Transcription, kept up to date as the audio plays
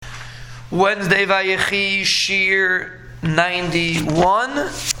Wednesday Vayechi Shir 91,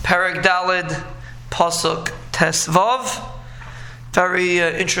 Perek Daled, Pasuk Tesvav. Very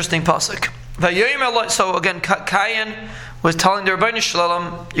interesting pasuk. So again, Cain was telling the Rebbeinu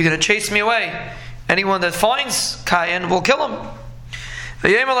Shalom, "You're going to chase me away. Anyone that finds Cain will kill him."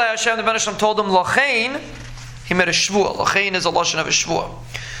 Vayemer Hashem, the Rebbeinu Shalom told him, "Lachain." He made a shvua. Lachain is a lashon of a shvua.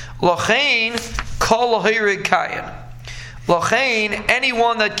 Lachain kol ha'irig Cain. Lachain,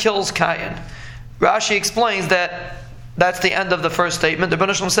 anyone that kills Cain. Rashi explains that that's the end of the first statement. The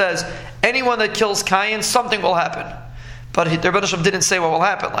Rebbeinu Shalom says, anyone that kills Cain, something will happen. But the Rebbeinu Shalom didn't say what will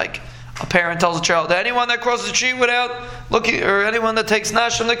happen. Like a parent tells a child, anyone that crosses the street without looking, or anyone that takes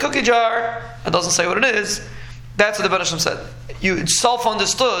nash from the cookie jar, and doesn't say what it is, that's what the Rebbeinu Shalom said. It's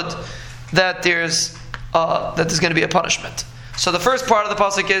self-understood that there's going to be a punishment. So the first part of the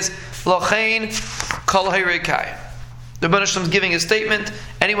pasuk is Lachain kol ha'irig Cain. The Rebbeinu Shalom is giving a statement: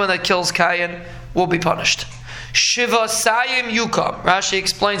 anyone that kills Cain will be punished. Shiva Sayim Yukam. Rashi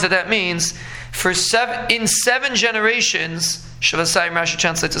explains that means in 7 generations. Shiva Sayim, Rashi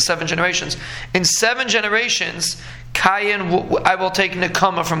translates to 7 generations. In 7 generations, I will take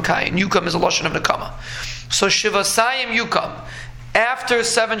Nekama from Cain. Yukam is a lashon of Nekama. So Shiva Sayim Yukam. After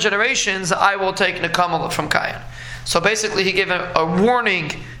 7 generations, I will take Nekama from Cain. So basically, he gave a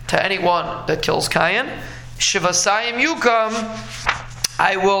warning to anyone that kills Cain. Shiva Sayim Yukam.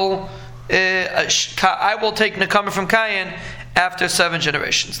 I will take Nekama from Cain after 7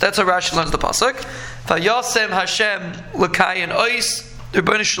 generations. That's how Rashi learns the pasuk. Vayasem Hashem l'Cain ois. The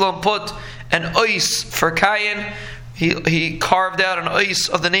Rebbeinu Shalom put an ois for Cain. He carved out an ois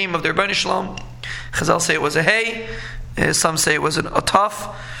of the name of the Rebbeinu Shalom. Chazal say it was a hay. Some say it was a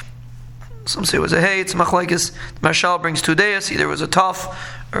taf. Some say it was a hay. It's machlekes. The Marshal brings 2 days. Either it was a taf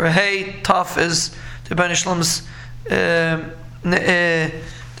or a hay. Taf is the Rebbeinu Shalom's. The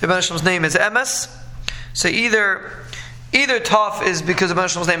Rebbeinu Shalom's name is Emes. So either Taf is because the Rebbeinu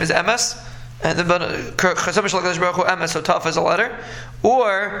Shalom's name is Emes, and the Chesed Mishal Baruch Hu Emes, so Taf is a letter,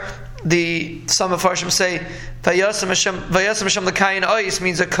 or some of Farshim say Vayasem Hashem l'Cain ois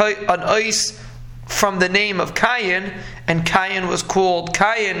means an ois from the name of Cain, and Cain was called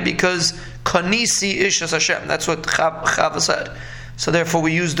Cain because Kanisi Ishas Hashem. That's what Chava said. So therefore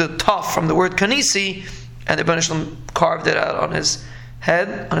we use the Taf from the word Kanisi, and the Rebbeinu Shalom carved it out on his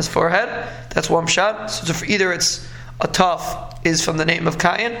head, on his forehead. That's one shot. So either it's a taf is from the name of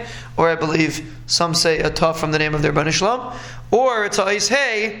Cain, or I believe some say a taf from the name of their Rebbeinu Shalom, or it's a ois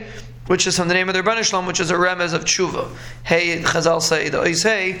hey, which is from the name of their Rebbeinu Shalom, which is a remez of tshuva. Hey, Chazal say the ois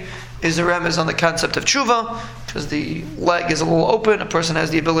hey is a remez on the concept of tshuva, because the leg is a little open, a person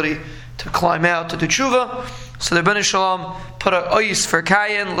has the ability to climb out to do tshuva. So the Rebbeinu Shalom put a ois for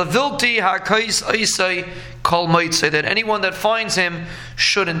Cain, levilti ha'kais oisai kol moitzei, that anyone that finds him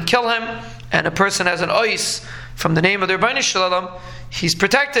shouldn't kill him, and a person has an ois from the name of the Rebbeinu Shalom, he's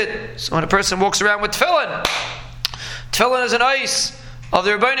protected. So when a person walks around with tefillin is an ois of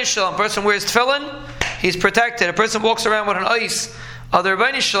the Rebbeinu Shalom. A person wears tefillin, he's protected. A person walks around with an ois of the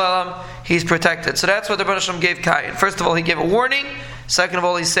Rebbeinu Shalom, he's protected. So that's what the Rebbeinu Shalom gave Cain. First of all, he gave a warning. Second of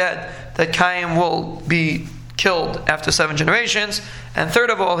all, he said that Cain will be killed after 7 generations. And third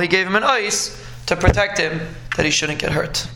of all, he gave him an ois to protect him, that he shouldn't get hurt.